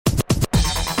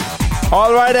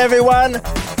Alright everyone,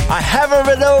 I have a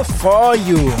riddle for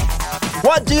you.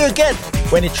 What do you get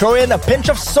when you throw in a pinch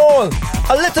of soul,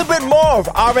 a little bit more of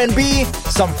R&B,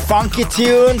 some funky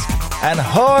tunes, and a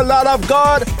whole lot of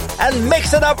God, and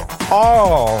mix it up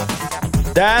all?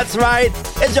 That's right,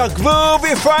 it's your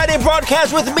Groovy Friday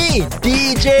broadcast with me,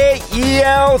 DJ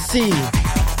ELC.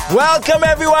 Welcome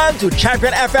everyone to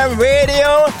Champion FM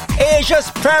Radio,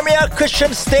 Asia's premier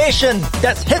Christian station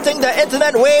that's hitting the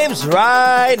internet waves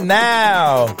right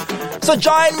now. So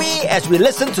join me as we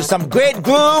listen to some great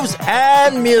grooves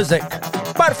and music.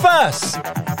 But first,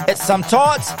 it's some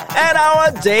thoughts and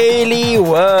our daily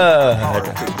word.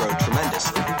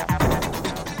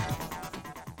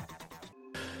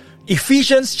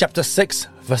 Ephesians chapter 6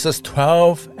 verses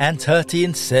 12 and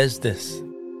 13 says this.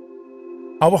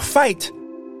 Our fight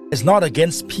is not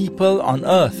against people on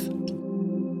earth.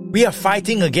 We are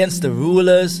fighting against the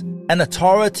rulers and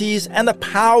authorities and the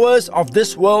powers of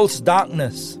this world's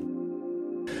darkness.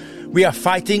 We are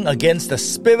fighting against the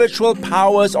spiritual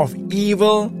powers of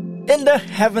evil in the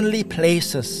heavenly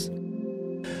places.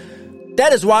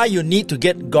 That is why you need to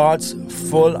get God's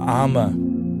full armor.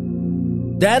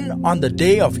 Then on the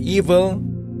day of evil,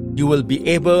 you will be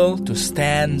able to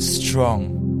stand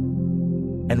strong.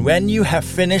 And when you have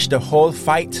finished the whole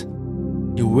fight,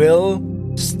 you will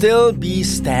still be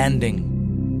standing.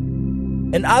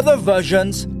 In other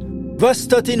versions, verse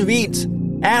 13 reads,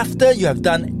 after you have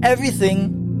done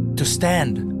everything to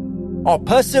stand, or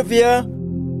persevere,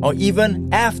 or even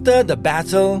after the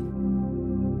battle,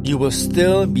 you will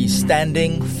still be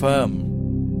standing firm.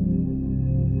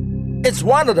 It's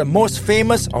one of the most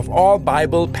famous of all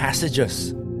Bible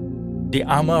passages, the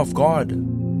armor of God.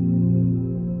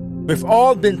 We've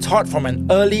all been taught from an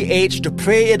early age to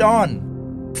pray it on,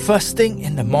 first thing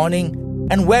in the morning,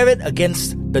 and wear it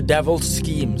against the devil's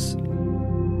schemes.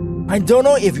 I don't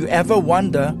know if you ever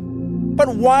wonder,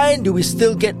 but why do we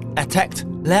still get attacked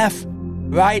left,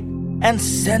 right, and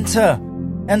center,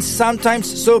 and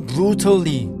sometimes so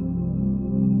brutally?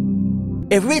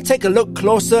 If we take a look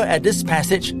closer at this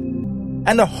passage,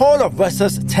 and the whole of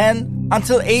verses 10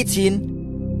 until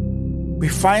 18, we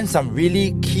find some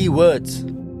really key words.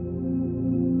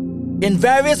 In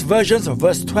various versions of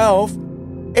verse 12,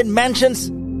 it mentions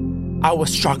our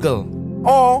struggle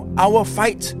or our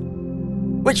fight,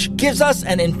 which gives us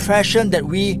an impression that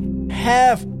we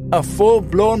have a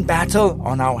full-blown battle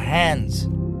on our hands.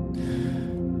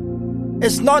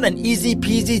 It's not an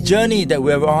easy-peasy journey that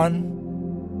we're on.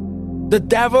 The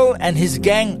devil and his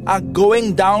gang are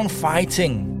going down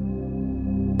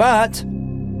fighting. But,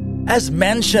 as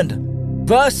mentioned,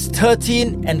 verse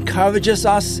 13 encourages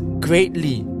us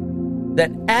greatly that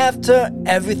after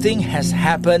everything has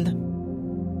happened,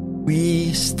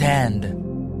 we stand.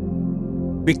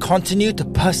 We continue to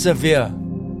persevere.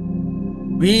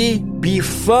 We be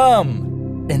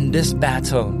firm in this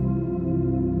battle.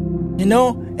 You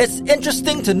know, it's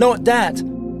interesting to note that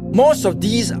most of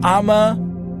these armor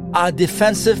are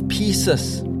defensive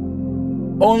pieces.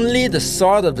 Only the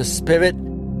sword of the Spirit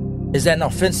is an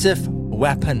offensive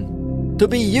weapon to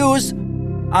be used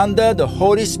under the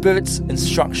Holy Spirit's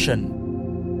instruction.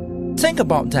 Think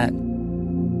about that.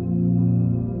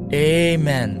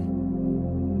 Amen.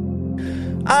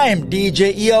 I am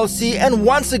DJ ELC, and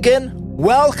once again,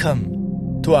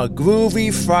 welcome to our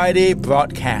Groovy Friday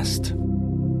broadcast.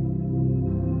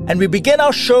 And we begin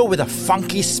our show with a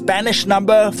funky Spanish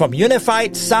number from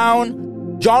Unified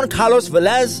Sound, John Carlos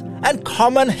Velez, and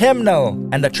Common Hymnal,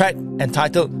 and the track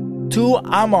entitled Tu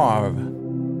Amor.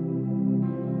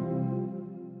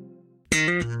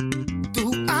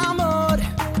 Tu amor,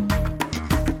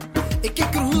 que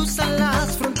cruza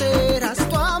las fronteras,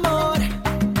 tu amor,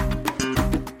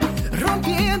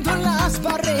 rompiendo las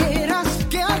barreras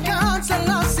que alcanzan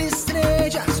las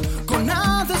estrellas, con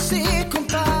nada se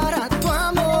compara. Tu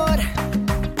amor,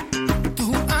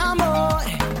 tu amor,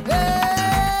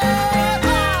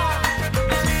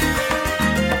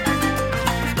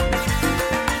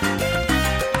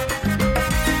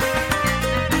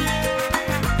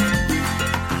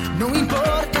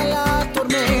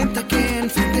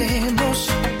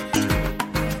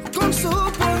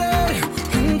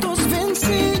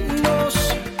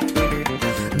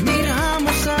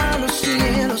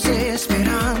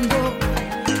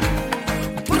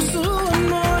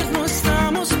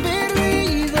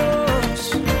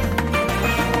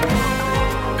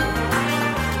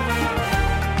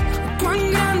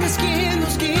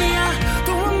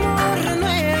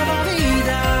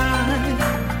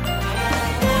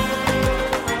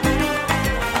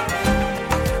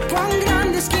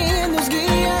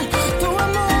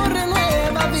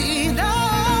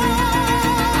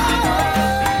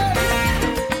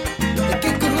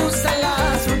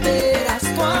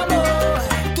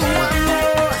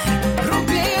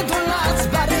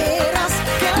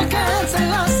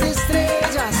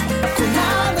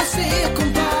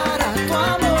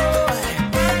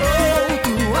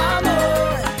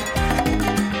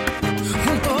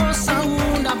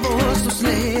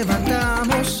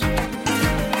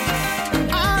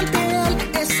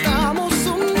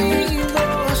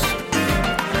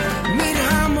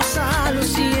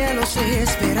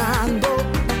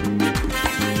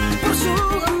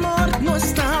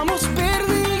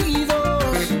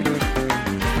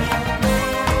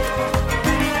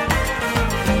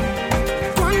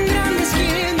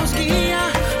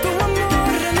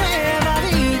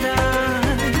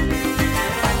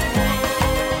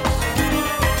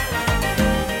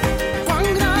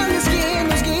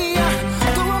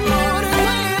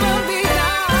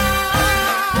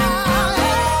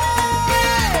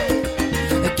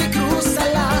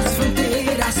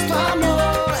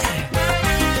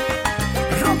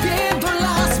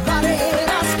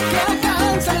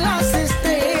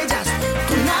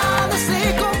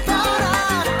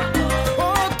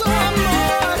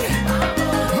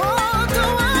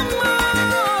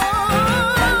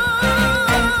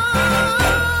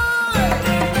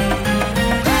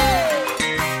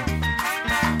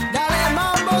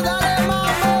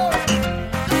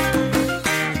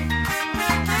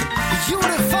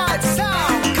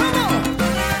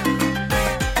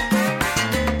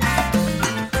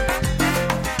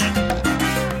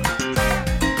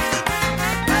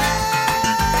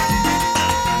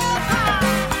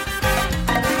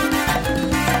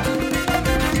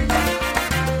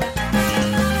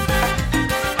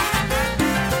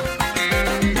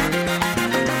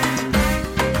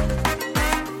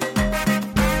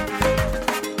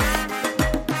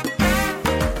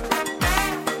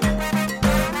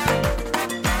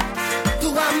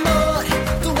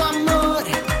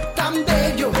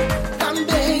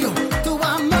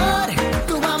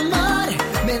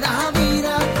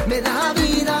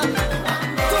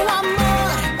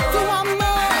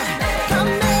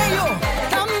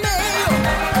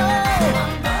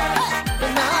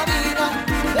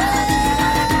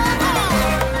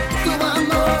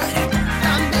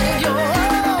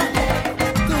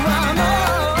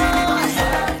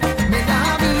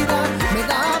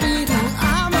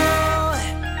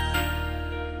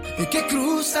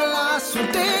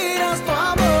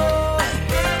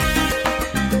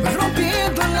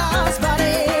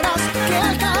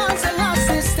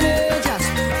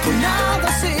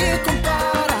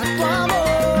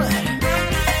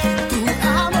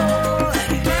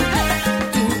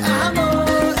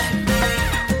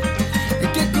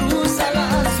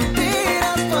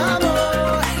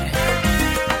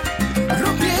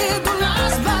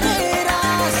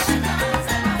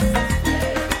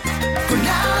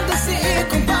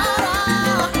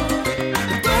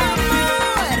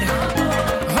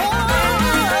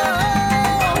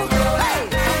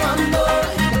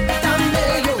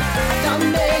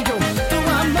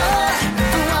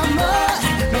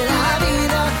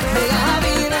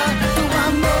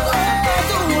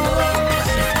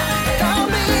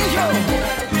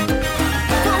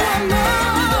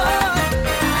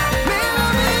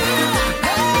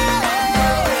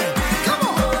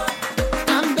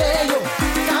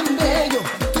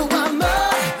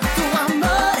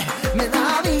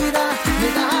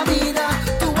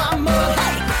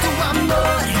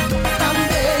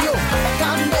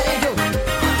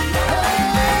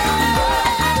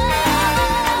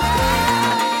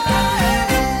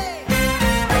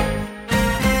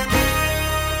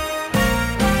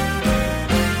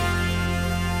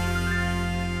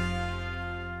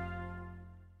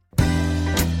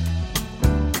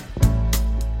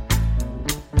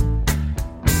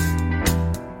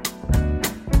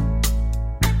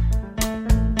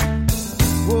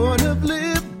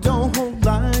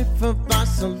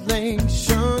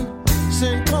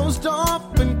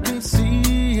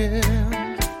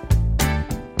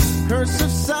 Curse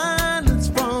of silence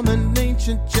from an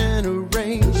ancient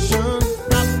generation.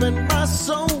 I spent my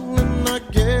soul in my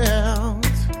guilt.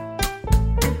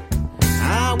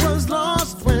 I was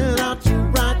lost without your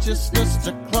righteousness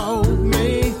to clothe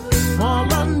me.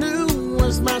 All I knew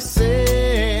was my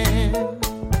sin.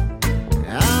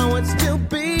 I would still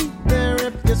be there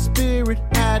if your spirit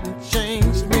hadn't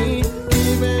changed me.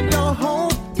 Giving your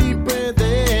hope deep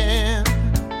within.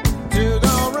 To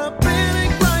the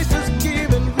rabbinic Christ is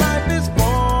giving life is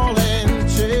fallen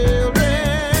children.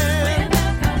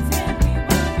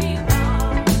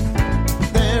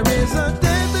 There is a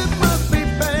debt that must be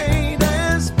paid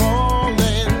as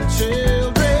fallen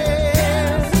children.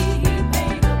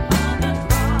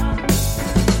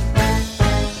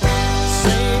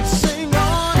 Saints sing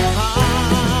on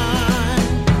high.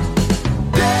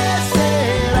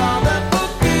 Blessed are the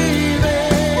forgiven.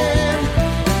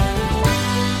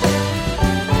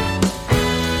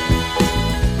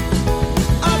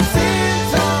 Our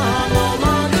sins are no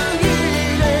longer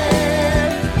hidden.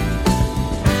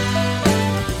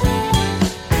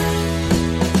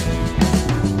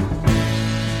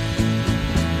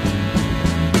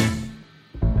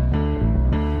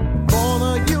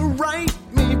 Father, you write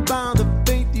me by the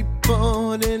faith you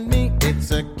put in me.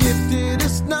 It's a gift, it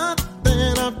is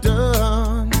nothing I've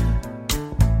done.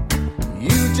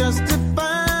 You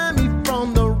justify me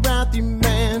from the wrath you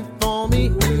meant for me.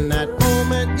 In that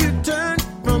moment you turned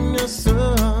from your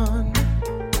son.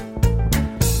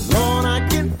 Lord, I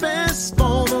confess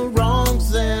for the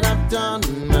wrongs that I've done,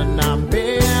 and I'm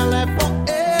bare left for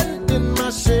in my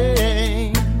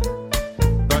shame.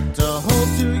 But to hold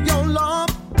to your love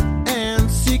and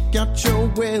seek out your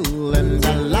will and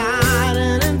delight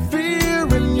and in fear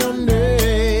in your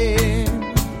name.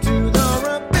 To the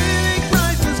rabbinic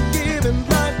Christ is given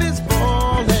life is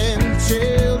fallen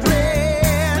children.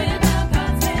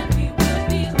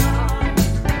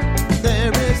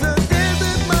 There is a debt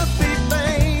that must be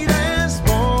paid as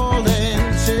fallen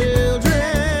children.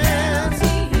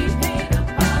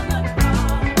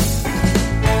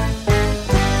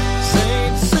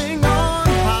 Saints sing on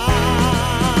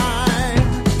high.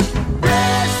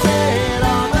 Blessed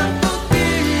are the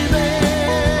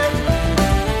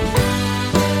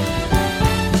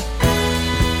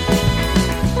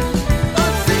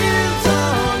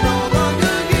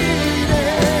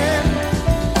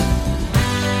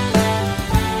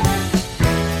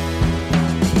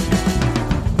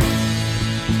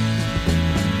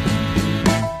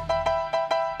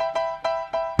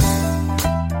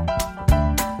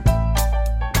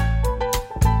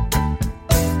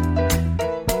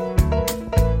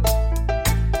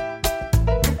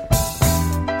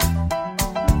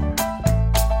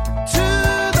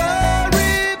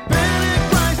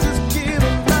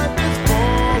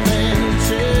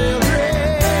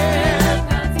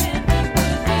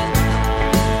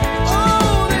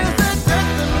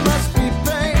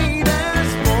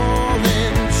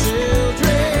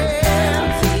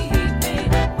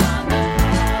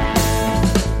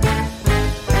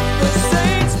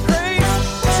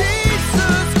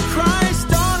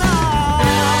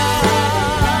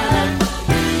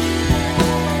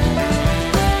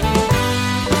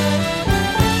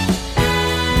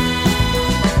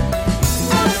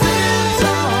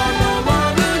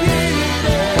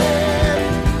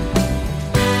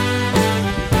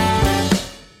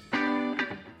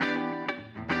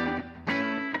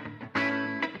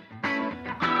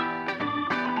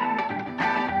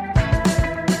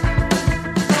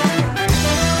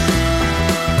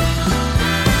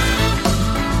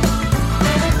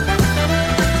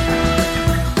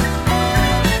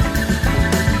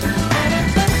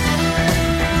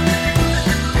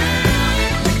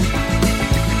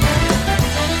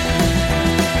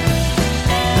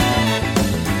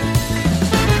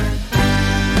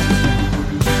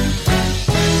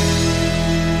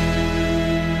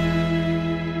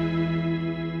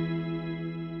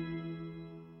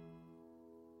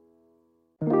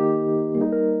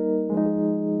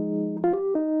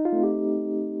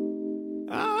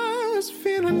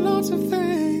of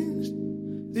things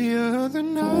the other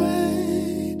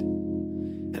night,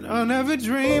 and I'll never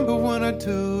dream, but when I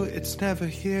do, it's never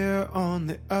here on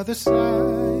the other side.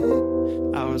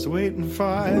 I was waiting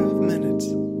 5 minutes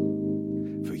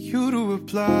for you to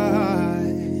reply,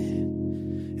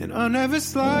 and I'll never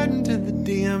slide into the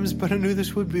DMs, but I knew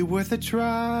this would be worth a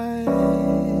try.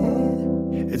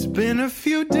 It's been a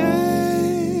few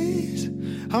days,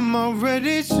 I'm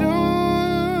already sure,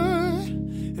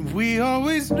 and we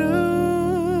always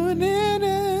knew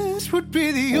this would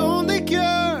be the only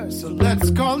cure. So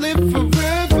let's call it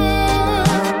forever.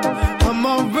 I'm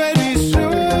already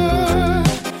sure,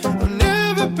 I've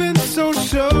never been so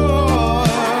sure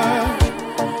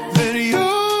that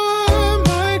you're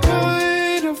my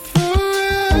kind of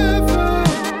forever.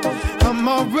 I'm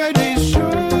already sure,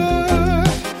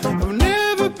 I've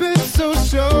never been so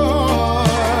sure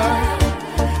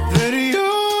that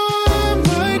you're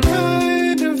my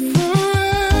kind of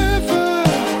forever.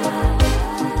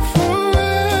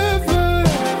 Forever,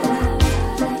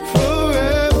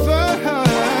 forever,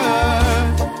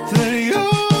 that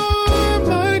you're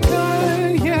my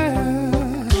kind, yeah.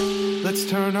 Let's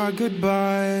turn our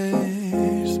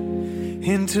goodbyes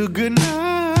into good nights.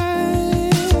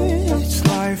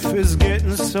 Life is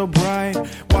getting so bright,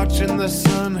 watching the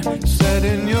sun set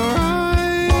in your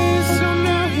eyes. So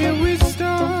now here we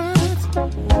start.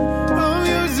 I'm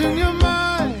using your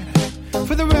mind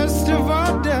for the rest of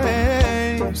our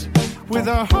days, with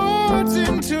our hearts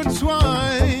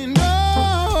intertwined.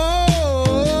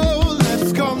 Oh,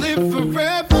 let's call it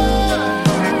forever.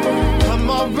 I'm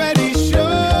already sure,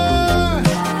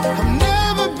 I've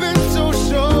never been so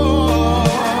sure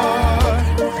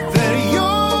that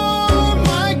you're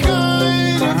my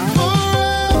kind of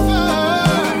forever.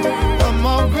 I'm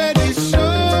already sure,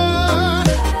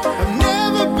 I've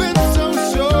never been so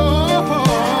sure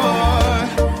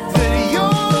that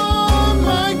you're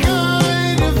my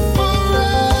kind of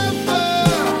forever.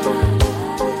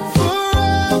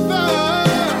 Forever,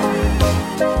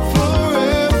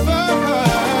 forever,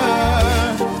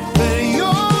 that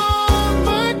you're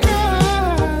my kind.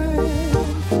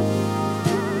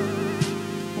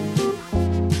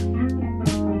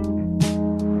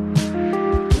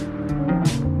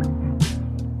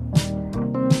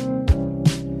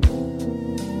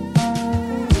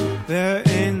 There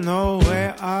ain't no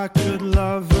way I could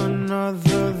love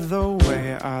another the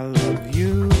way I love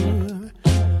you,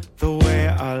 the way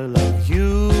I love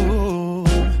you.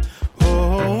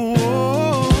 Oh,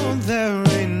 there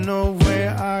ain't no way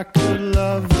I could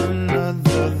love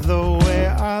another the way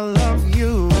I love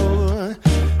you,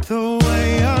 the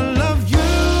way I love you.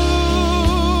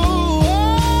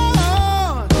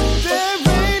 Oh, there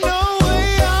ain't no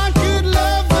way I could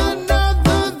love another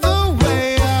the way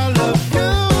I love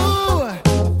you,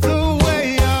 the way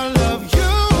I love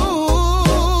you.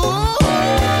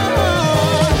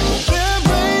 There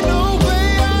ain't no way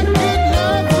I could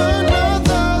love another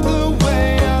the way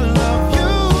I love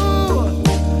you,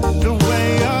 the way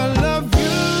I love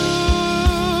you.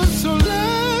 So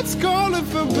let's call it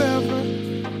forever.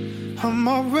 I'm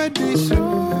already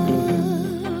sure,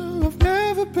 I've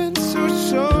never been so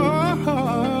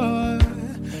sure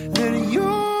that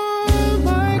you're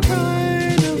my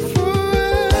kind of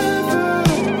forever.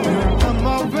 I'm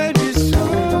already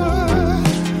sure,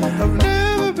 I've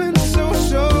never been so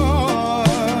sure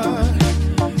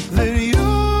that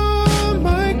you're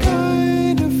my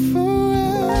kind of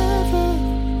forever.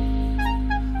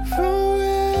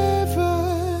 Forever,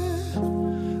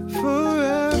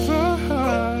 forever,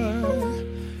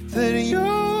 that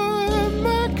you're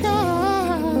my kind.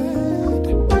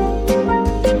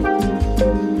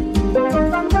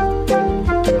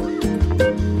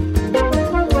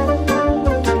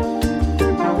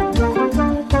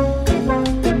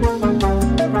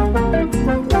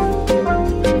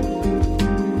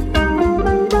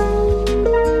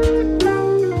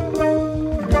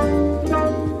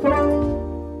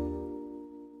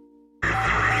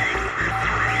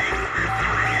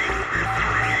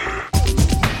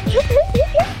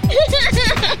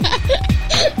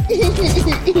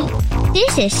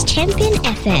 This is Champion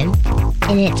FM,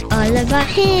 and it's all about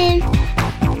him.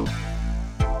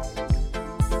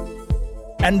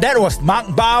 And that was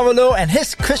Mark Barlow and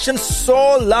his Christian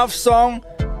soul love song,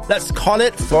 Let's Call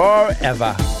It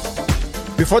Forever.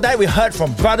 Before that, we heard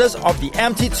from Brothers of the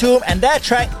Empty Tomb and their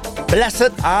track,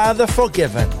 Blessed Are the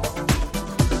Forgiven.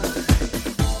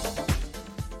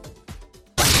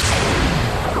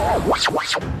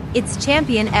 It's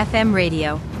Champion FM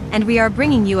Radio, and we are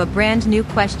bringing you a brand new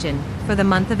question for the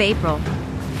month of April.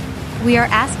 We are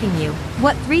asking you,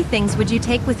 what 3 things would you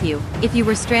take with you if you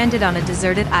were stranded on a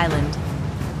deserted island?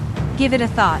 Give it a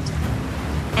thought,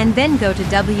 and then go to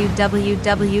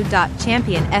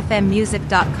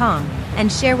www.championfmmusic.com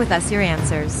and share with us your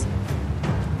answers.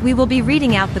 We will be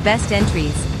reading out the best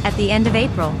entries at the end of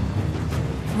April.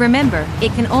 Remember,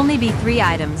 it can only be 3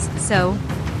 items, so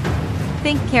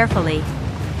think carefully.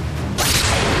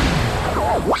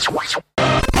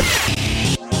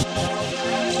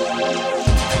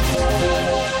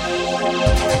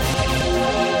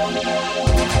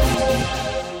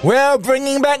 We're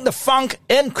bringing back the funk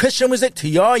in Christian music to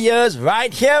your ears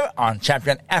right here on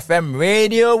Champion FM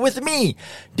Radio with me,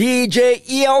 DJ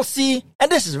ELC,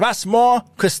 and this is Russ Moore,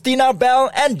 Christina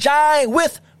Bell, and Jai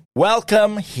with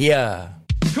Welcome Here.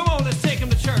 Come on, let's take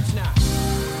him to church now.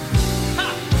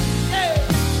 Ha! Hey!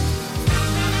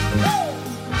 Woo!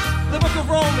 The book of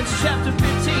Romans chapter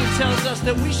 15 tells us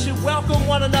that we should welcome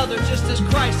one another just as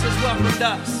Christ has welcomed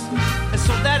us. And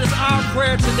so that is our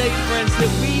prayer today, friends, that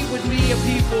we would be a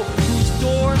people whose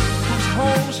doors, whose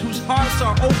homes, whose hearts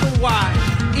are open wide,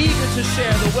 eager to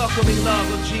share the welcoming love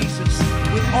of Jesus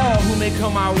with all who may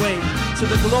come our way, to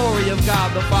the glory of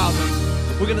God the Father.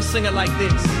 We're going to sing it like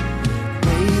this.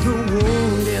 May the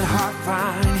wounded heart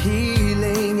find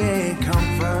healing and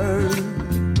comfort.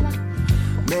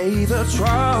 May the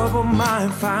troubled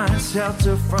mind find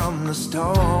shelter from the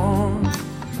storm.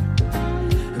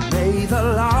 May the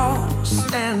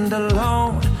lost and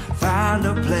alone find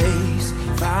a place,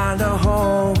 find a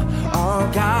home. All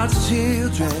God's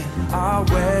children are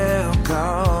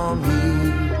welcome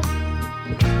here.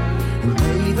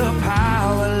 May the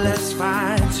powerless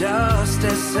find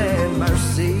justice and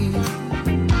mercy.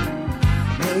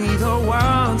 May the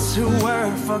ones who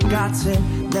were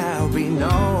forgotten now be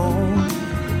known.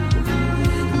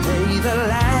 May the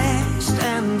last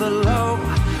and the low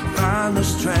find the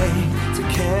strength to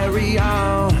carry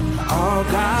on. All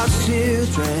God's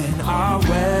children are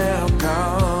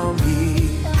welcome here.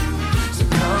 So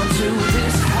come to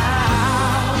this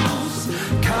house,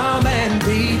 come and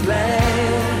be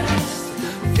blessed.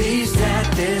 Feast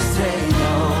at this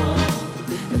table,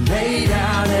 and lay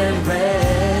down and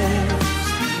rest.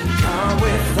 Come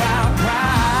without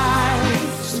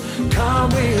price, come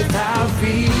without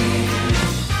fear.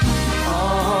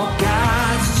 All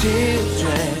God's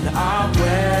children are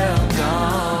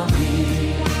welcome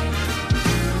here.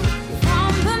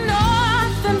 From the north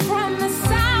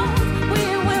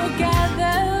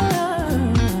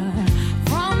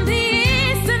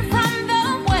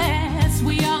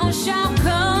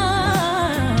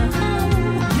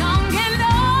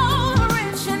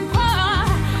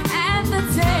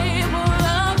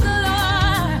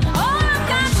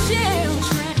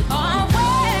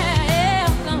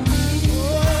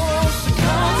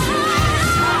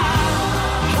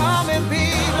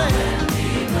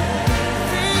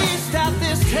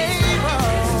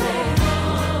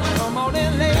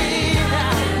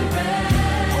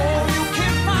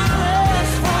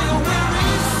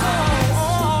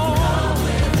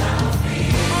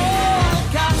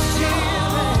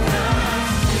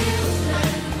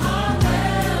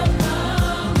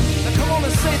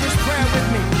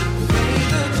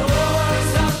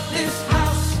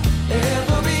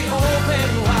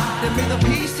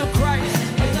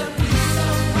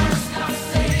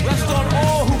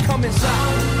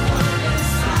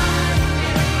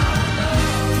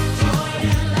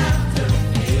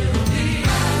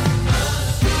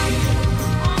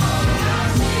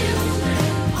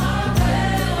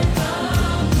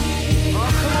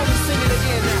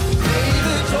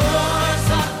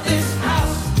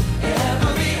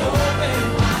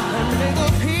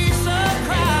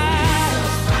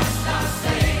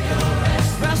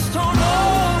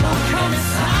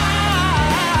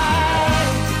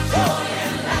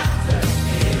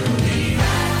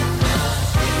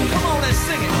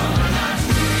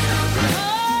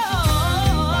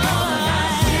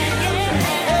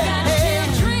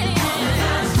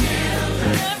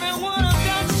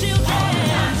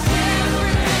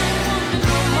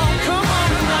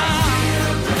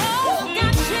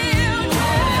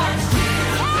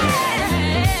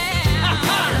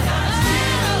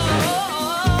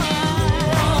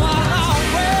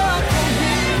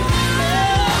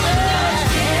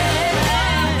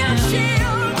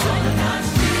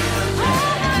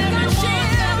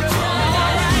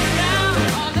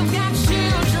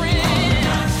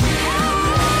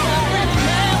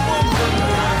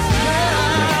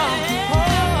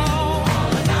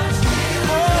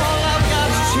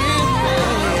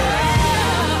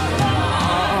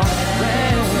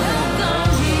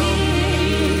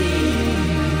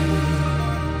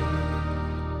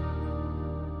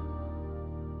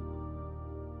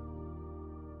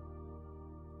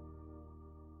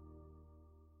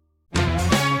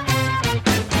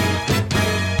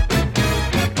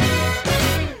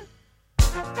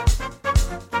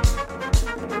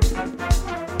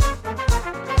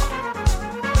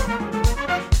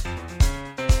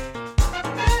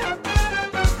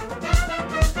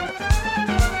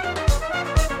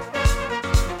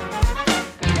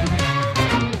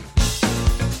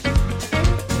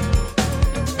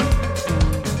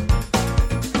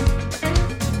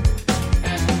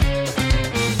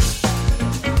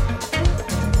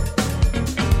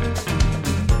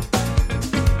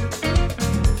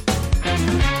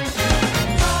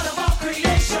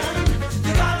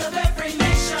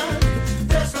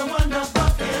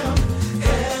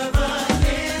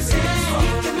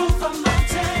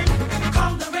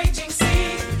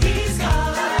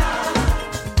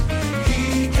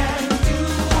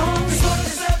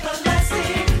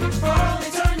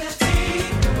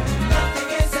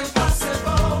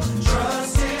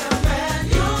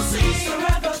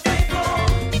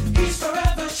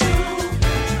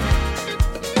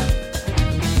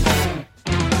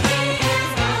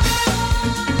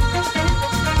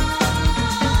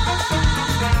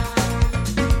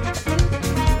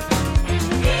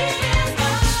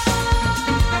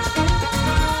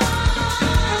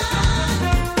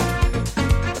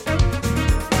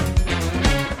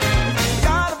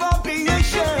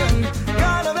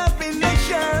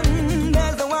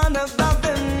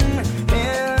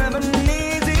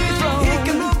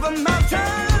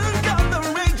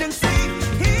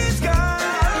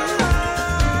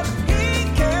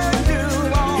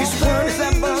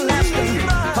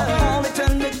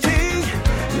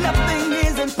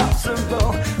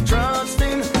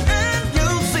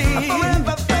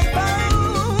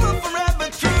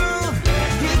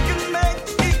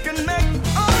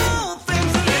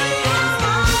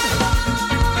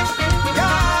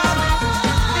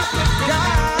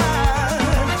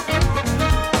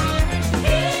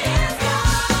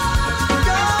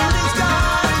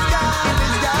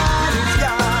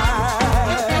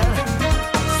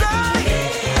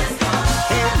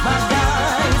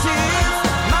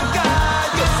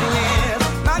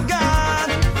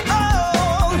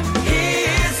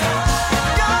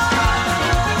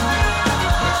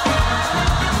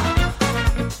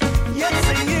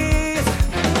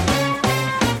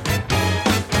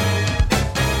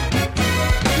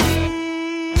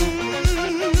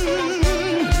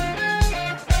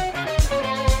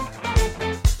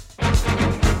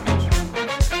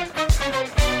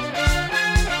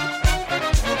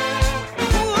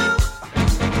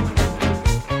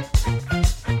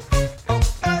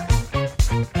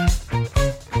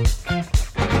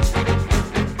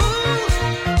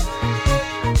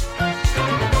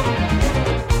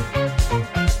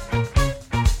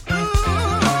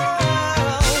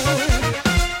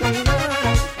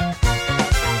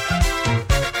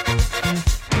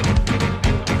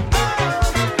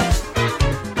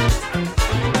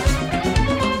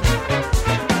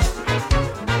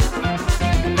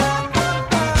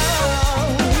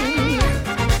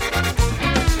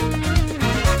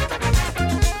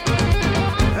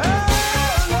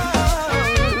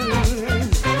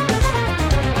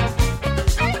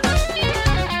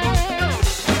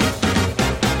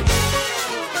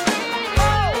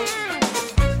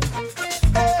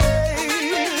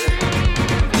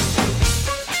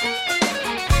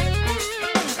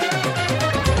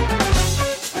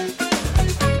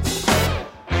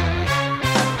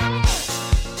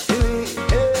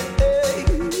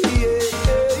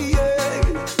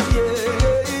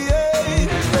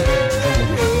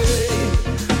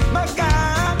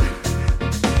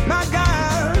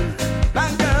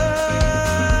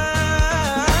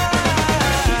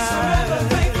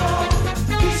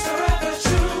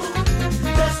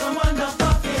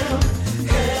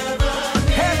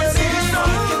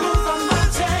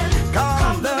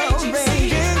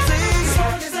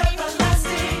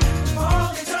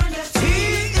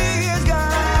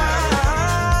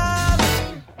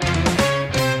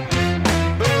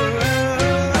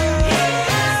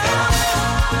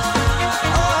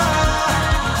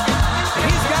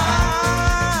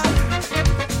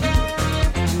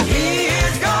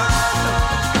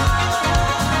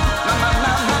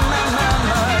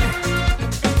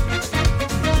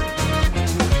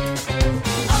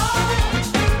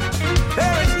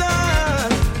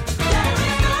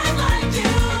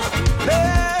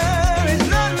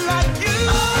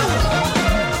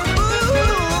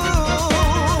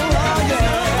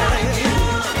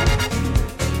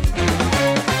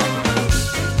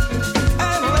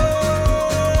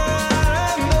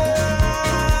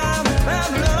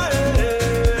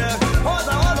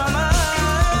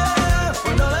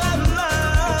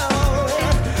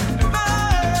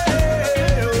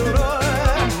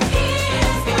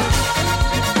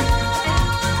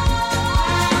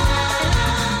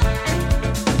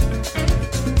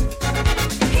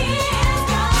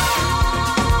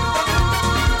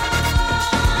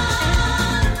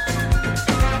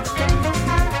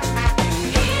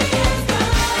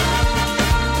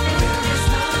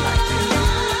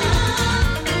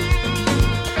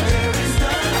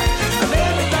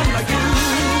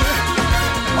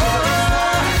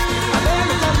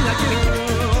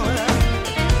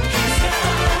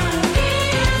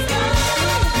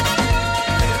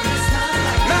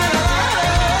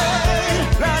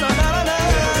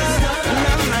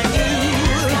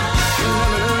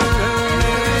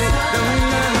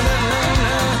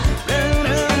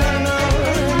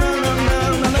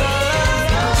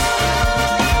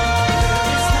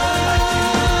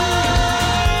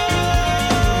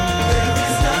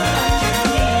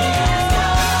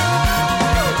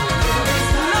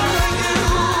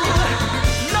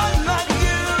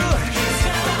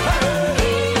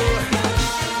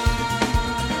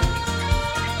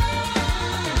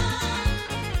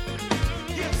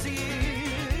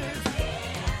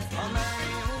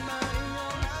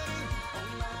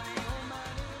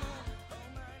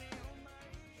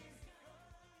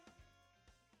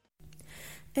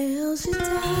El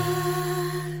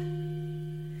Shaddai,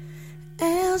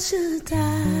 El Shaddai,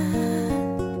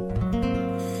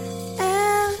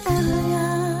 El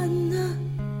Elyon,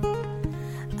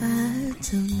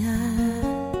 Adonai,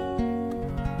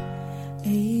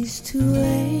 age to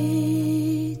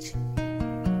age,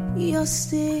 you're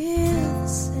still the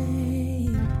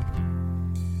same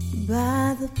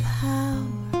by the power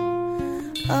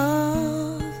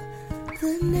of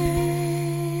the name.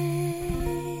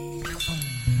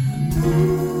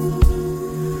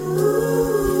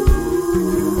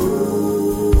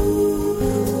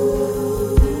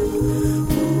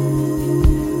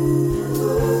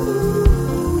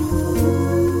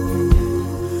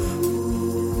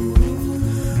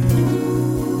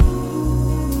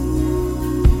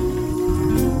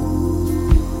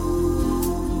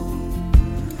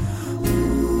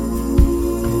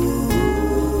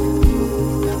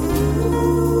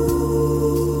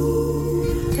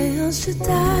 El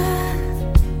Shaddai,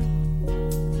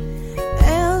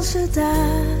 El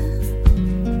Shaddai,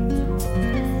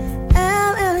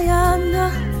 El Elyon,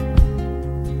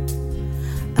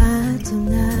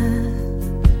 Adonai,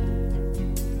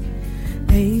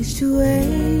 age to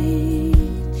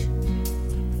age,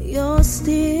 you're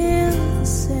still the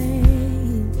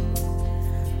same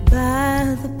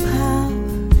by the power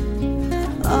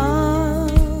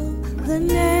of the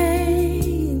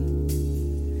name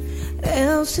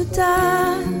El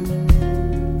Shaddai,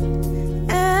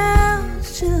 El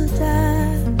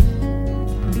Shaddai,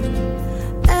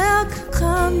 El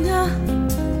Kakana,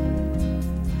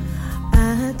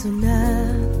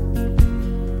 Adonai.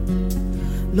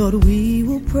 Lord, we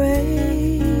will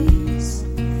praise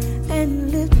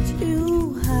and lift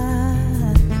you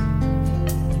high.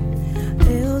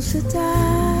 El Shaddai.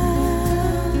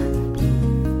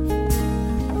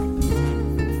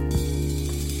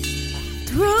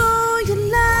 Through your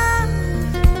love,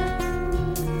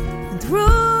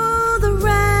 through the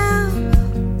realm,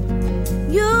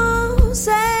 you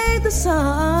saved the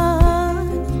son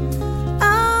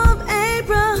of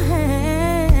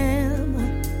Abraham.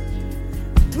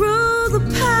 Through the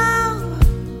power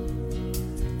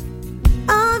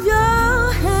of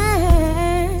your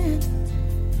hand,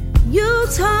 you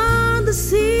turned the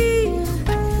sea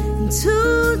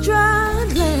into dry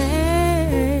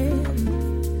land.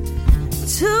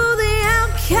 To the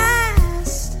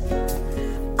outcast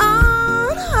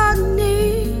on her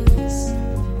knees,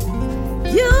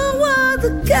 you were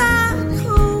the God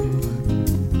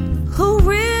who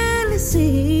really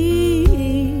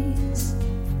sees,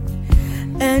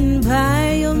 and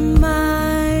by your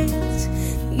might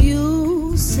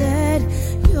you set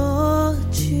your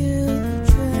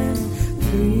children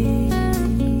free,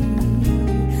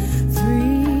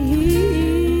 free.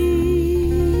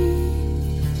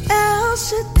 El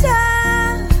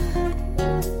Shaddai,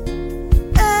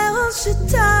 El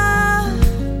Shaddai,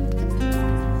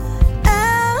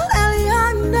 El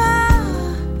Elyon,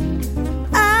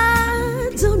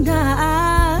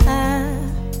 Adonai,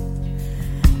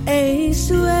 age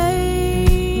to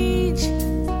age,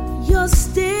 you're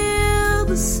still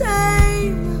the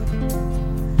same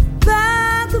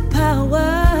by the power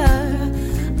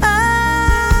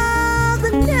of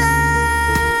the name.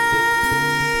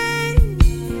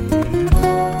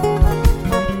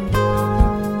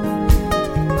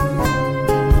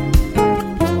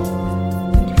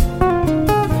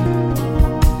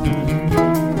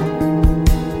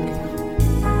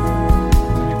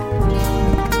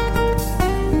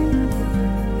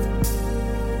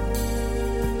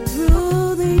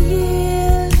 Through the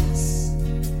years,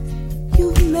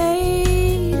 you've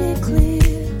made it clear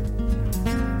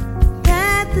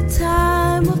that the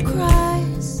time of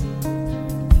Christ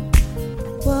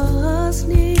was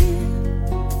near.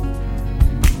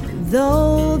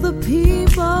 Though the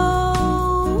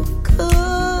people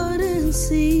couldn't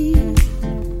see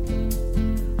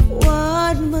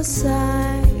what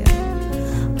Messiah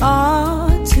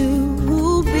ought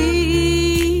to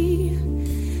be,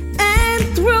 and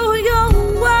through your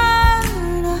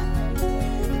word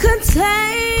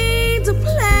contained a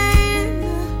plan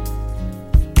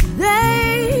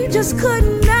they just could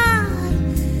not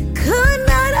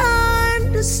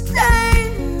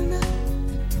understand.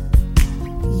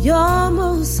 Your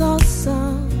most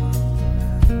awesome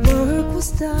work was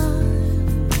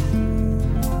done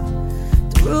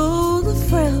through the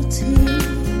frailty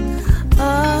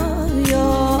of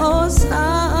your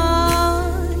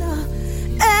son.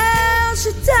 El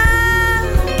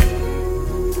Shaddai,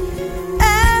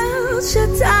 El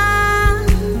Shaddai,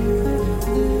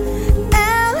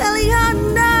 El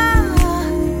Elyon,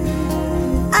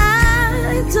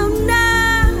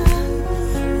 Adonai,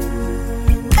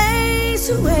 age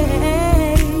to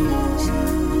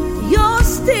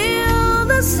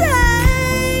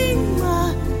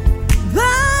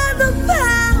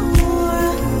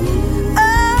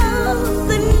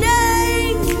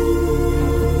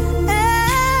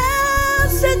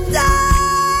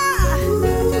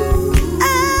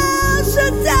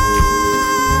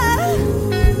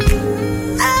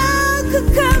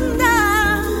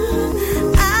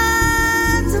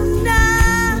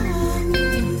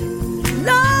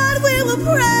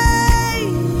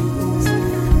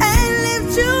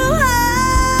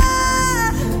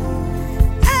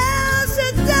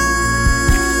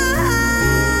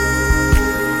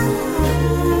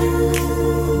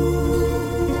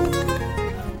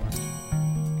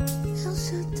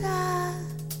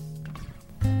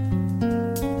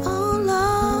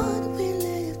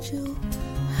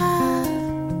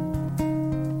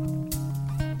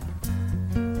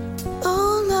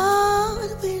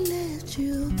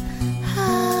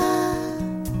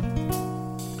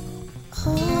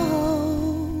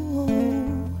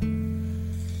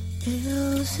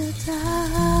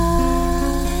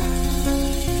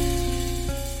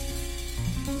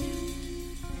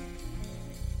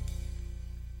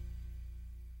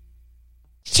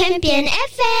Champion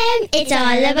FM, it's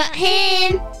all about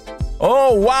him.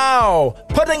 Oh wow!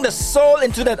 Putting the soul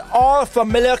into that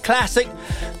all-familiar classic,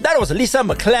 that was Lisa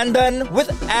McClendon with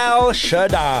El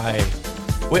Shaddai.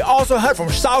 We also heard from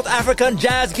South African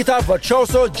jazz guitar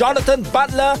virtuoso Jonathan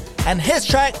Butler and his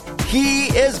track, He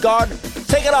Is God,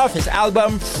 taken off his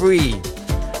album Free.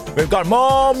 We've got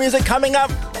more music coming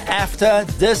up after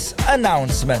this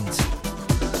announcement.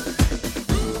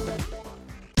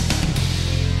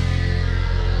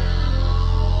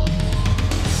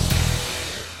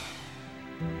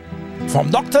 From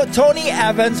Dr. Tony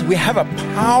Evans, we have a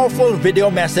powerful video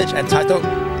message entitled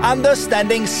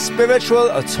Understanding Spiritual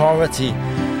Authority,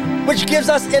 which gives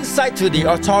us insight to the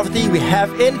authority we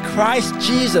have in Christ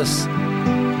Jesus.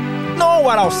 Know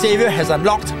what our Savior has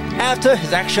unlocked after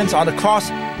his actions on the cross,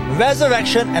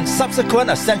 resurrection, and subsequent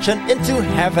ascension into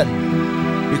heaven.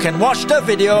 You can watch the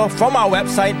video from our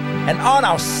website and on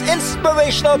our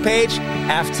inspirational page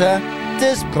after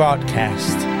this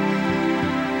broadcast.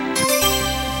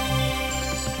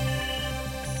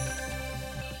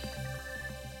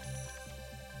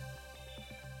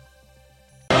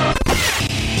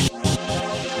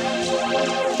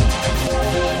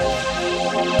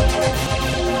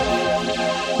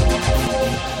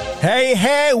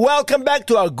 Hey, welcome back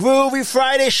to our Groovy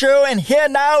Friday show, and here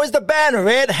now is the band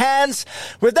Red Hands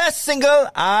with their single,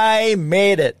 I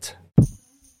Made It.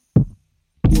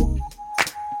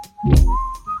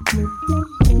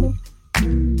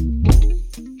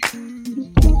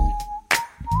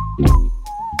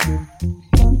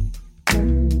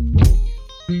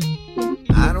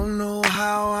 I don't know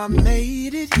how I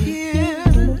made it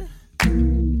here,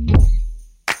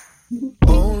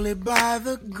 only by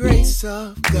the grace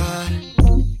of God.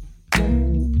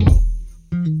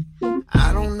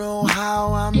 I don't know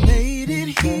how I made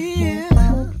it here,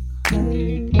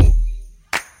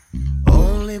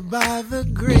 only by the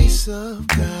grace of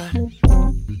God.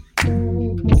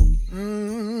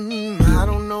 I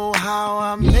don't know how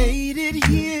I made it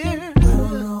here, I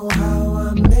don't know how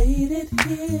I made it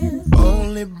here,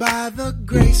 only by the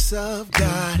grace of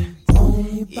God.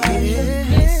 Only by the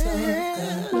grace of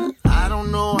God. I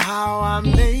don't know how I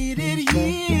made it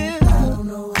here, I don't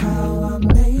know how I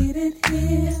made it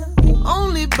here,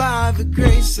 only by the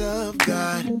grace of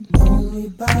God. Only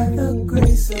by the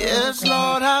grace of God. Yes,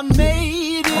 Lord, I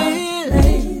made it. I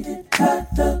made it by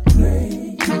the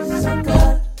grace of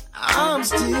God. I'm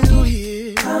still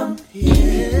here. I'm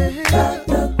here by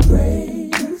the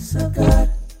grace of God.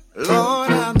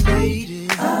 Lord, I made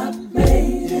it. I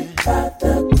made it by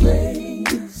the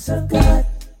grace of God.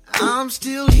 I'm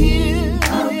still here.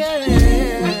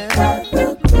 Yeah, by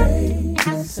the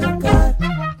grace of God.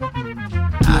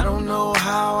 I don't know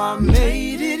how I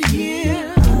made it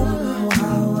here. I don't know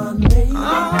how I made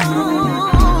it here.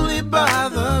 Only by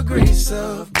the grace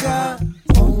of God.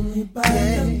 Only by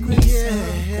the grace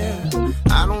of God.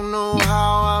 I don't know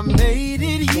how I made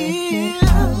it here. I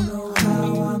don't know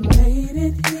how I made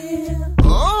it here.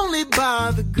 Only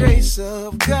by the grace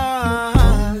of God.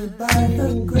 Only by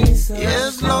the grace of God.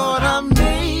 Yes, Lord, I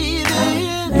made it.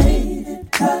 I made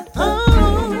it by the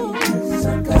grace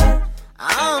of God.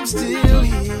 I'm still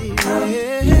here. I'm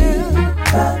here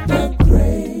by the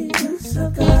grace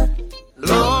of God.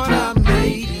 Lord, I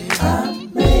made it. I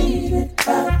made it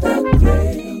by the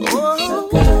grace of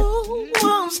God.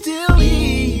 I'm still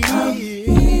here. I'm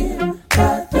here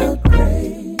by the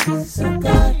grace of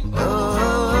God. I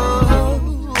made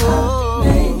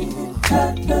it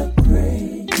by the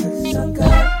grace of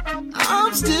God.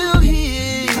 I'm still here.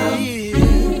 I'm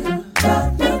here by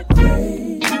the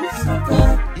grace of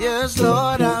God. Yes,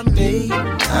 Lord, I made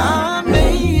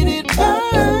it by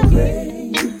the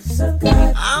grace of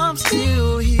God. I'm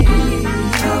still here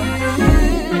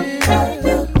by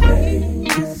the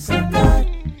grace of God.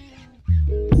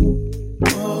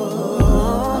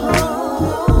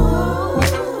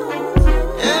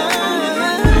 Yeah.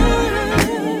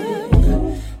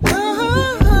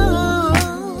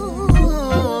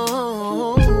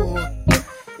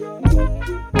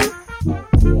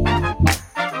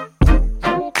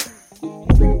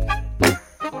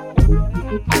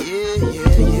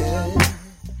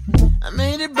 I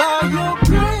made it by your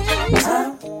grace.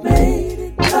 I made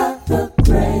it by the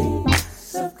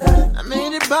grace of God. I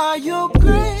made it by your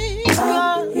grace.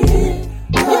 I'm here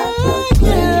by the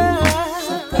grace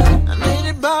of God. I made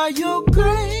it by your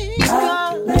grace. I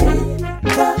made it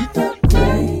by the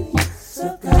grace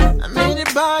of God. I made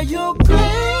it by your grace.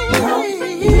 I'm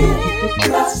here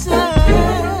by the grace of God.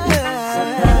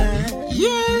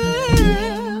 Yeah,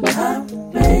 I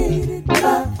made it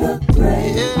by the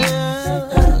grace.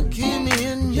 Yeah, keep me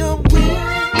in your will.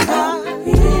 I'm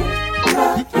here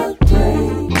by the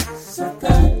grace.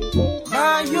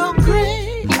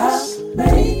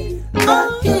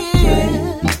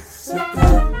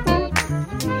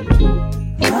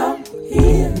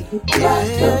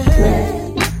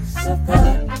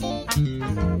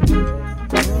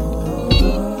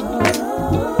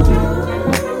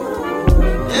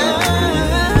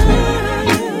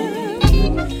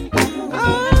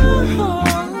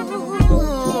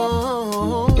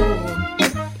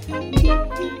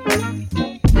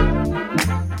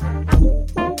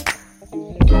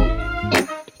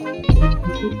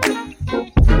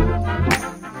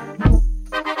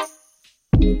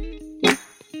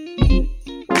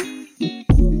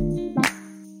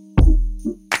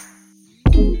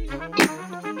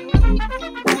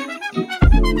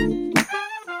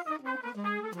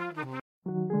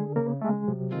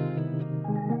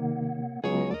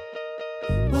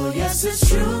 Yes,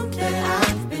 it's true that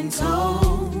I've been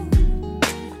told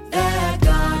that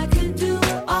God can do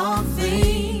all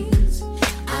things.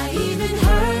 I even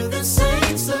heard the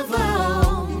saints of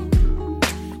old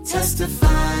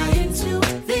testifying to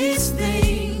these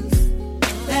things,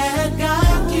 that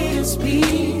God gives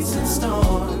peace in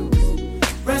storms,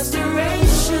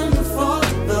 restoration for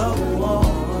the war.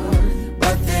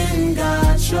 But then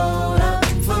God showed up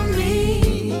for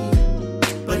me.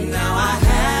 But now I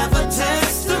have a testimony.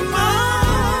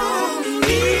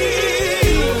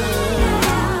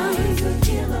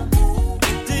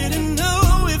 Didn't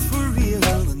know it for real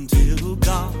until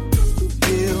God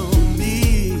healed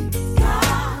me.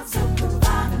 God's a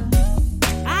provider.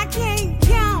 I can't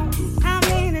count how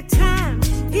many times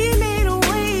He made a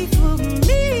way for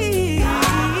me.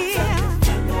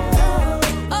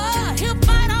 Oh, He'll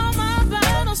fight all my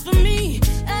battles for me.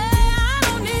 I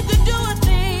don't need to do a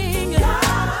thing.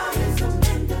 God is a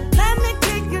mender. Let me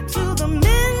take you to the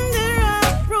mender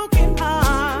of broken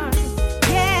hearts.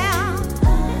 Yeah.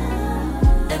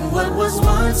 And what was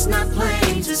once not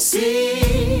plain to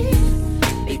see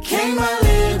became my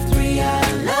lived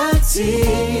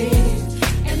reality.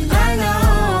 And I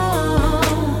know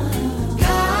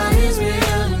God is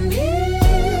real to me.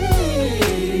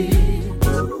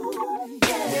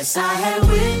 Yes, I had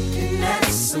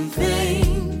witnessed some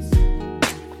things,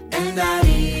 and I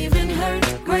even heard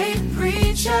great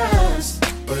preachers,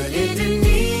 but it didn't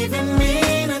even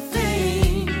mean a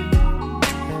thing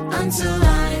until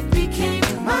life became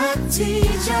my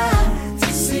teacher. To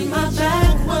see my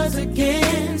back was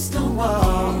against the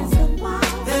wall.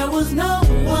 There was no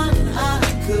one I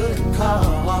could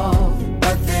call.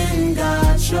 But then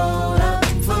God showed up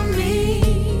for me.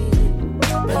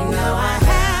 But now I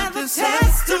have a testimony.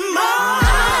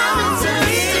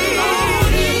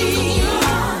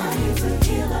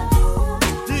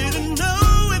 Didn't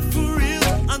know it for real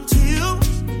until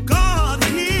God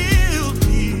healed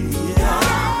me.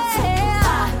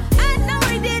 I know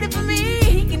He did it for me.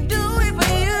 He can do it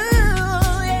for you.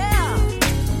 Yeah.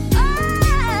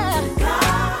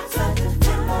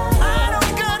 I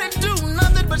don't gotta do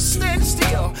nothing but stand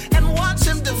still and watch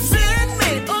Him defend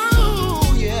me.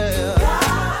 Oh yeah.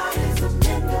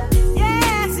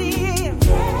 Yes, He is.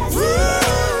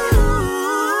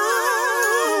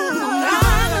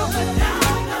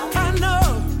 I know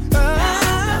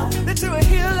that you're a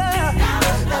healer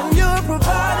and you're a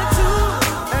provider too.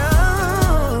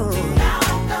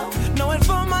 Know it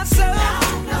for myself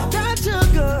that you're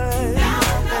good.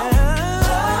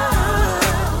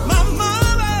 My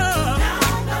mother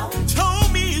told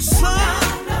me, son,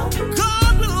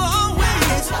 God will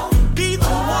always be the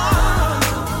one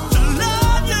to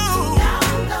love you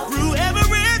through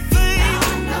everything.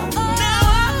 Now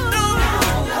I know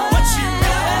what you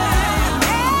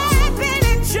I've been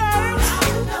in church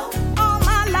all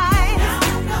my life,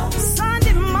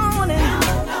 Sunday morning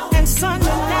and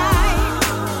Sunday night.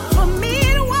 For me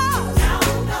it was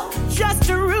just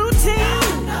a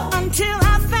routine until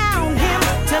I found Him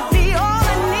to be all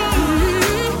I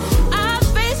need. I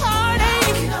face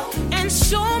heartache and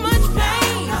so much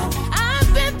pain. I've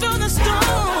been through the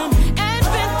storm and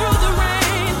been through the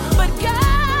rain. But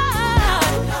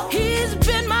God, He's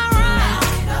been my rock.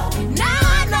 Now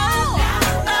I know.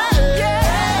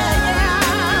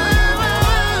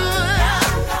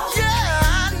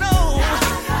 I know.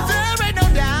 There ain't no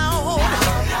doubt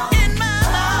in my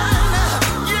mind.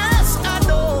 Yes, I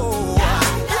know.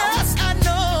 Yes, I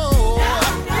know.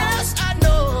 Yes, I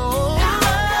know.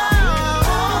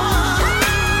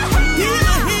 He's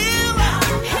a healer.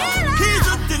 He's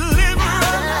a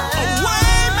deliverer, a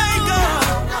way maker.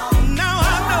 Now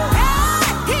I know.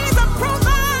 He's a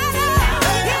provider.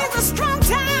 He's a strong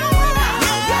tower.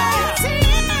 Yes, He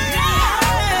is.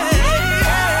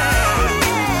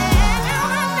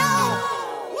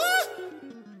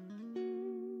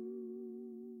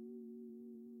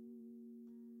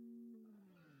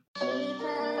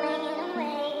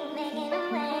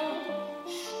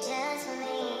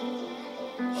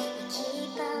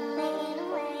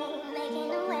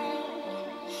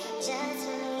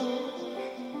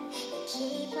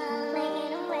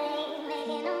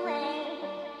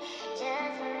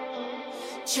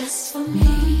 Just for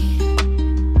me.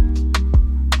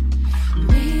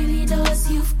 Many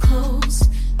doors you've closed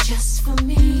just for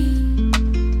me.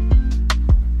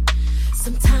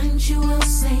 Sometimes you will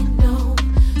say no,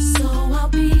 so I'll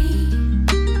be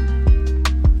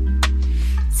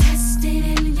tested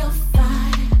in your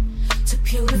fire to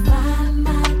purify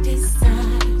my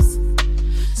desires.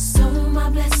 So my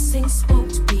blessings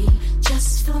won't be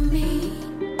just for me.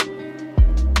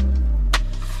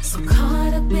 So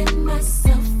caught up in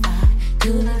myself, I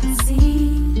couldn't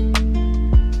see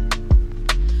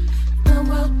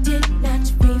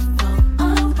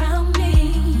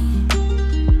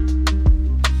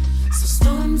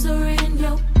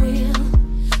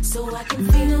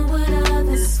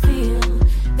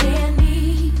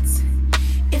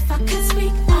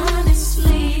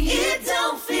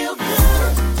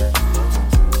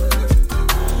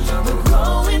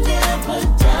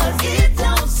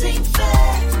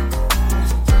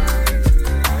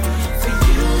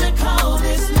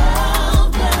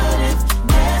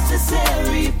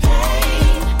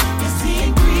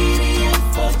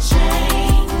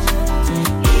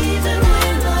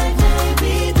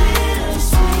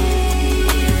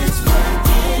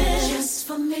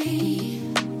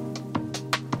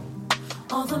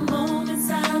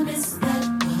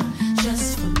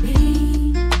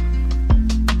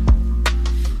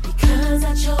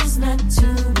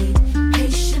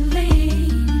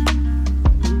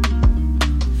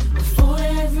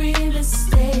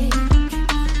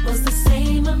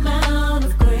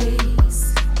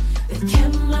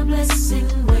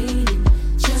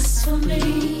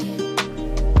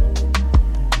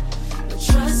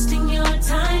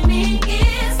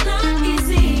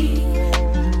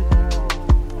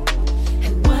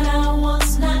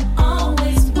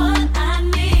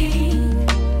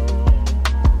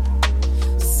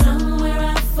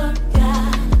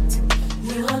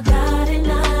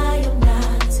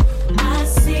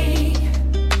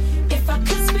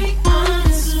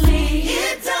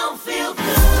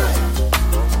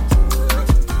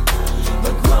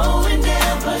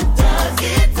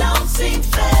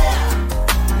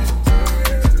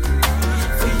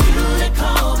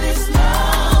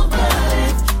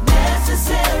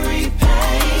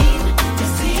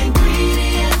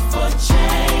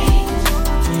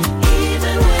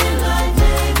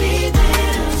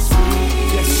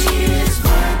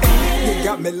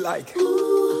like.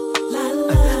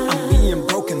 I'm being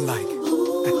broken like.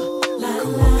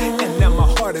 Come on. And now my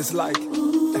heart is like.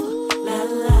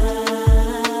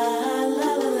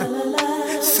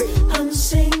 I'm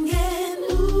singing,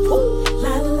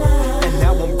 la la. And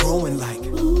now I'm growing like.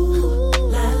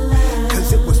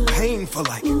 Cause it was painful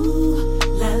like.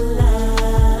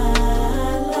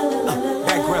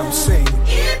 Background sing.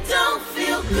 It don't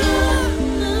feel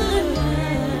good,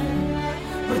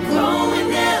 but growing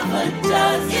never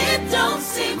does. It don't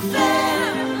seem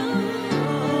fair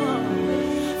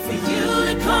for you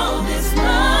to call this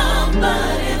love,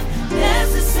 but if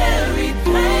necessary,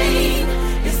 pain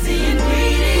is the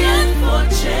ingredient for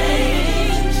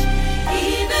change.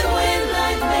 Even when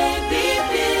life may be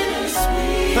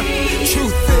bittersweet,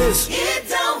 Truth is, it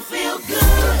don't feel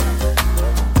good.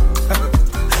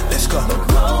 let's go.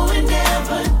 Growing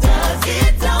never does.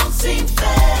 It don't seem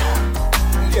fair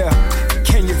Yeah,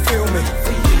 can you feel me?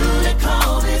 for you to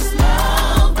call this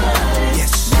love, but it's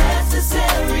Yes.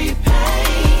 necessary.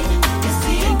 Pain is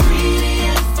the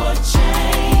ingredient for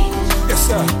change. Yes,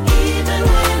 sir. Even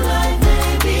when life may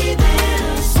be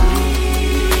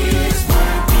bittersweet, it's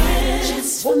working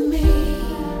just for me.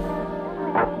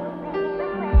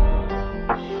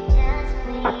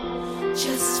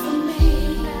 Just for me.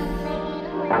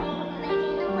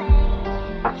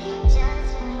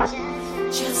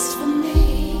 Just for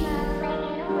me.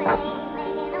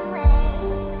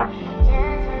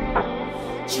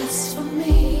 Just for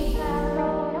me.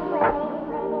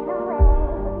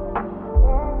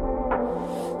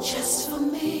 Just for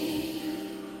me.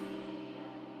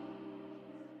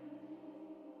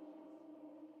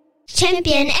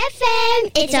 Champion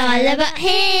FM, it's all about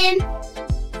him.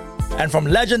 And from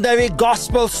legendary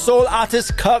gospel soul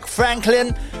artist Kirk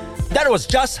Franklin, that was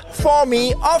Just For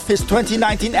Me off his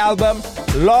 2019 album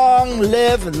Long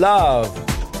Live Love.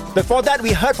 Before that,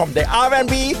 we heard from the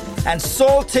R&B and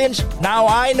soul tinge Now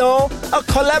I Know, a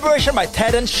collaboration by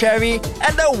Ted and Sherry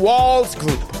and the Walls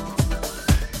Group.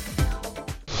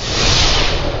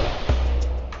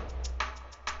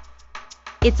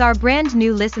 It's our brand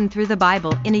new Listen Through the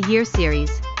Bible in a Year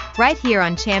series, right here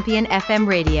on Champion FM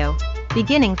Radio,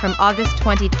 beginning from August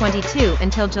 2022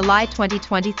 until July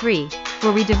 2023,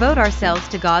 where we devote ourselves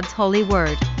to God's holy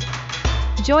word.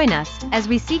 Join us as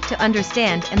we seek to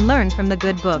understand and learn from the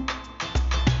good book.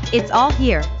 It's all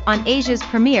here on Asia's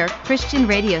premier Christian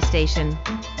radio station.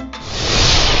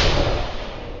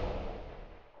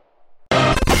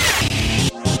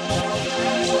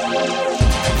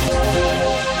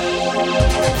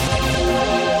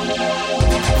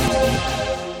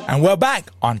 And we're back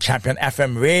on Champion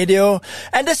FM Radio,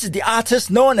 and this is the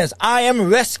artist known as I Am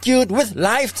Rescued with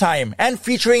Lifetime and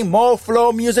featuring Mo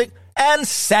Flow Music and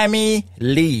Sammy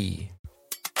Lee.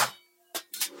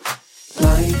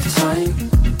 Lifetime,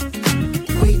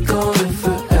 we go live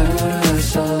forever,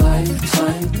 it's a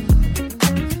lifetime.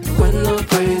 When I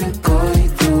pray to God, He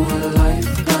through a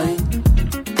lifeline.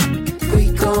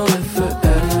 We go live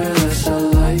forever, it's a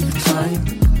lifetime.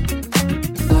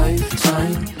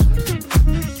 Lifetime.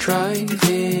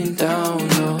 Driving down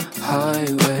the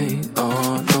highway,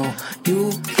 oh no,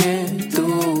 you can't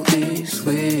do this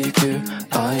with your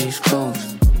eyes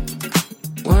closed.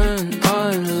 When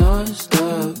I lost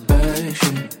the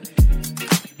passion,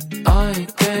 I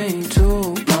came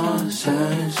to my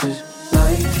senses.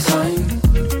 Lifetime,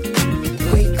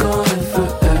 we going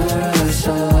forever, it's a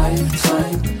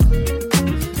lifetime.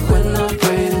 When I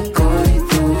pray to God, He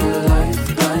through a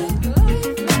lifeline.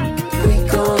 We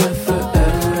going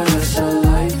forever, it's a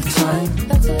lifetime.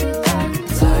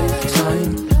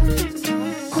 Lifetime.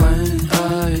 When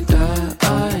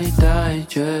I die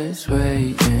just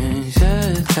waiting.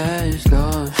 Said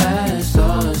has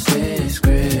lost its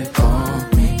grip on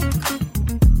me.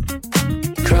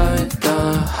 Tried the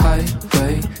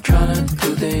highway, tryna do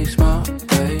things my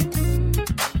way.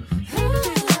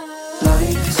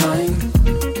 Lifetime,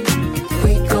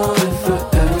 we going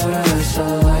forever, it's a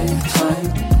lifetime.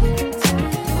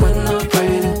 When I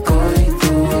pray to God, He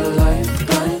through a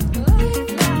lifeline.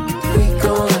 We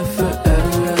going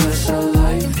forever, it's a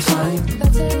lifetime.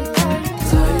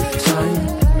 Lifetime.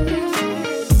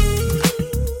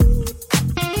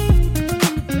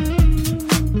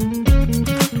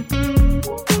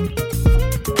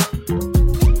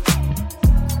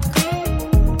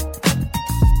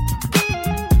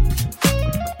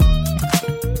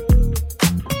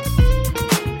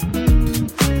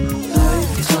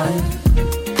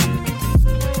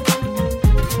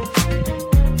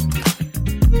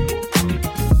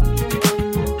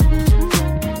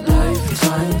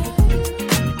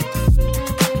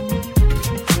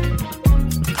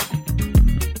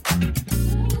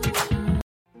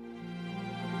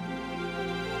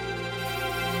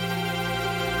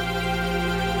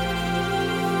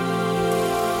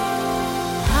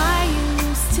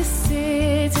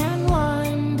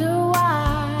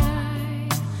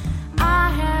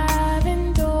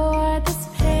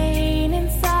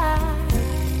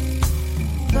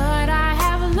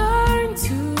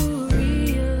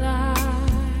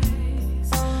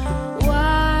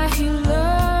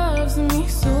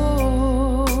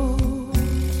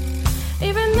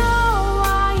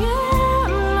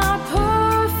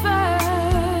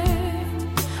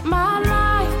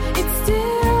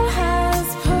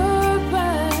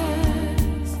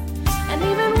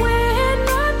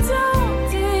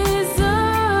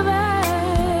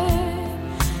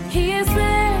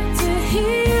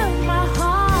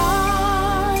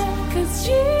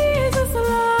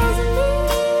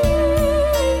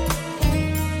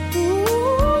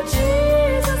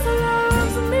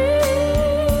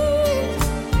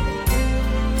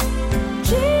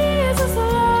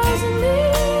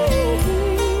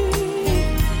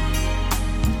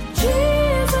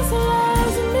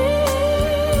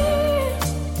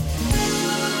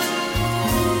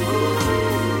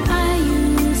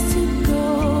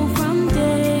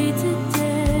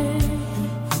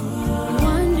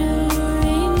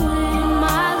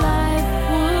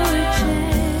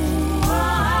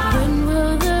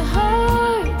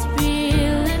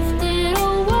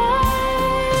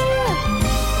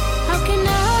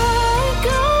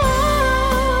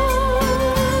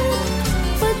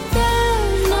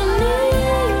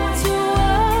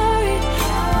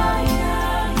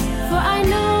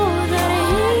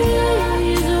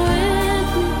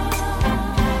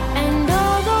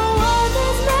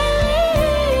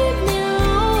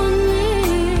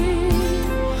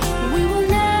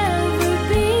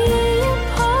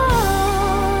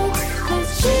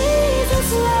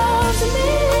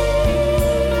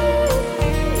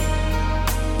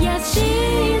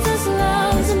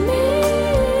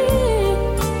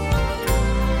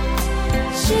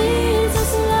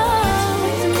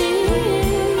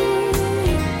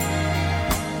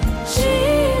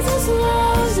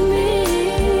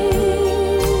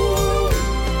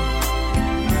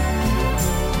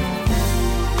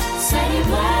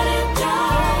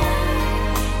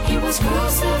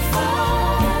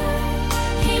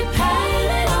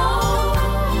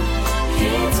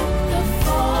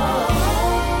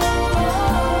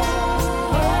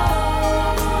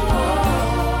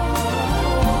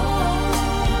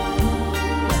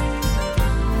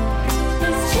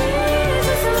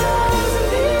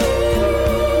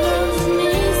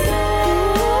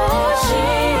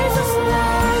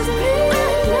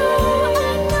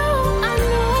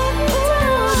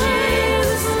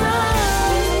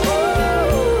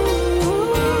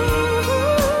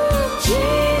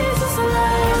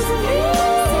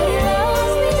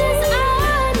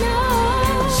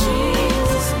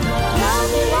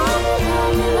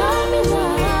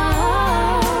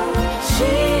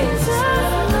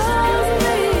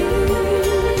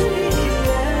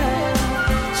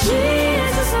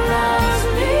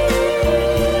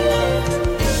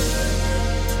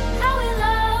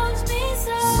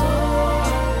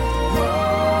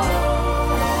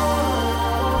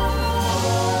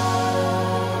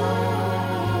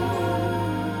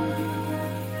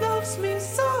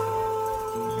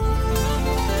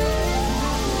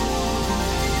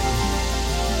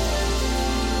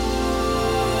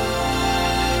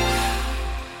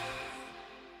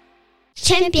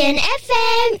 Champion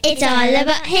FM, it's all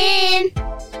about him.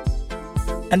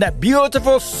 And that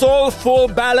beautiful soulful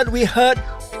ballad we heard,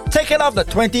 taken off the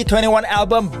 2021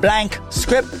 album Blank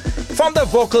Script from the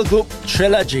vocal group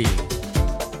Trilogy.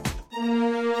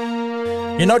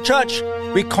 You know, church,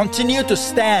 we continue to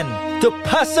stand, to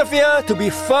persevere, to be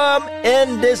firm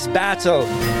in this battle.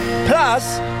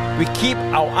 Plus, we keep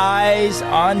our eyes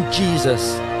on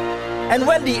Jesus. And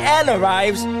when the end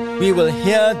arrives, we will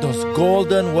hear those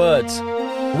golden words.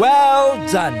 Well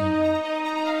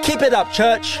done. Keep it up,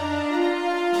 church.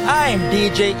 I'm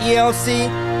DJ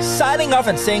ELC, signing off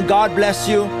and saying God bless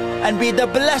you and be the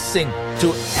blessing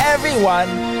to everyone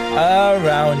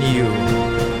around you.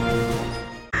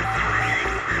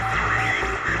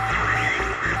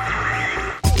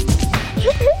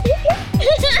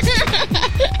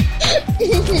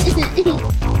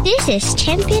 This is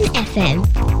Champion FM,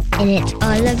 and it's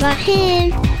all about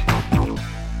him.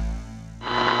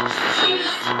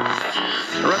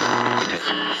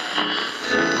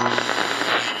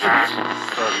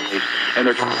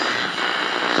 Energy.